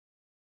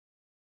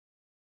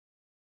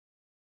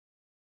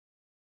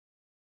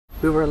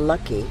We were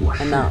lucky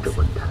enough,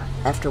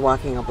 after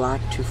walking a block,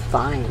 to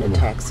find a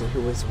taxi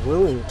who was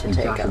willing to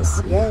take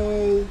us.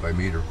 Yay! By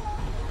meter.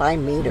 By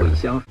meter.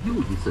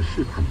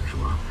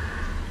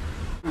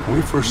 When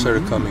we first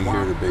started coming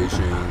here to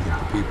Beijing,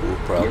 the people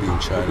probably in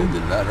China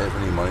did not have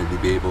any money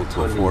to be able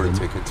to afford to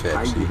take a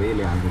taxi.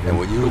 And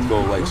when you would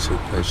go, like,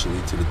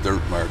 especially to the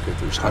dirt market,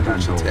 there's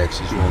hundreds of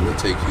taxis willing to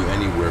take you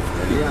anywhere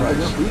for any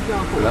price.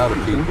 But now the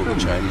people, the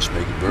Chinese,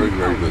 make a very,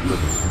 very good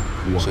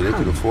living. So they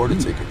could afford to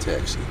take a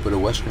taxi. But a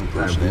Western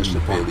person has to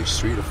pay at least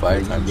 3 to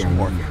 5 times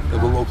more than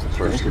a local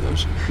person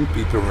does.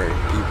 Be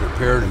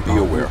prepared and be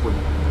aware.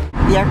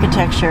 The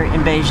architecture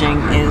in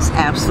Beijing is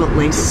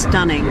absolutely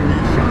stunning.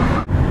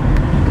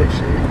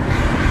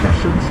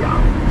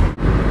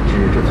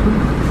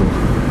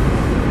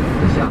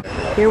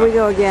 Here we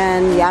go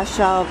again,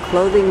 Yashow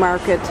clothing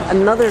market,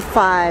 another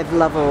 5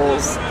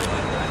 levels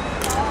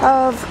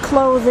of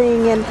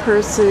clothing and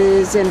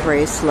purses and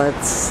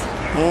bracelets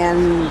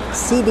and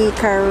CD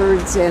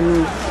cards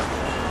and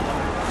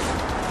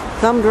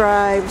thumb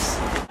drives.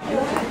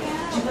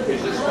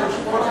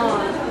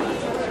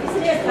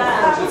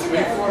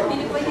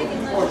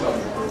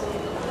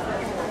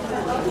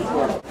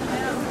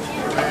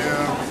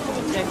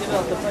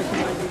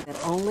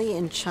 Only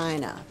in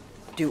China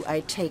do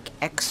I take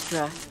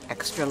extra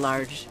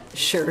large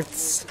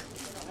shirts.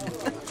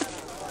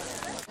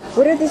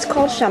 What are these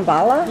called?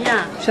 Shambhala?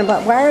 Yeah.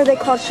 Shambhala. Why are they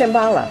called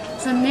Shambhala?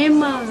 It's the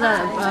name of the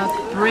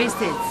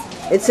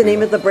bracelets. It's the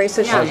name of the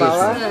bracelet, Yeah,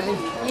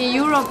 Shambhala? in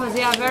Europe,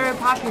 they are very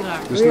popular.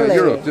 This is not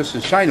Europe, this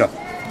is China.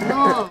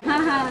 No,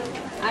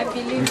 I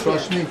believe You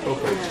trust me?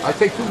 Okay. I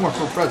take 2 more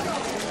for present.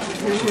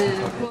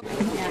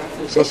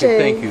 Okay,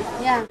 thank you.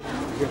 Yeah.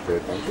 Okay,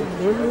 thank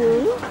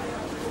you.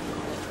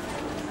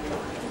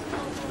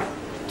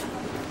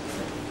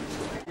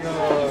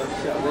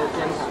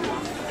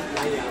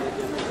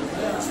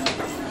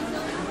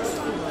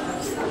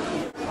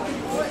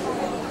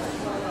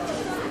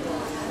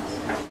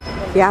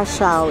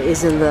 Yashow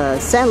is in the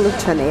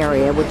Sanlitun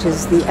area, which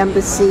is the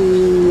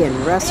embassy and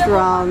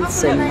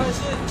restaurants and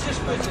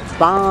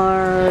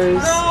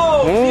bars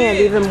and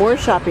even more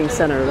shopping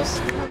centers.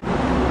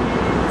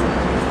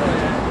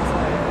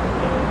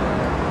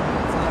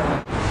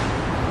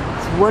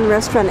 It's one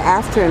restaurant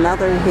after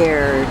another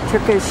here.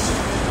 Turkish,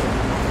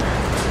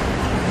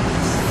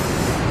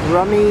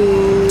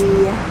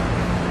 rummy,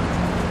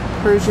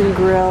 Persian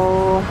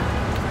grill.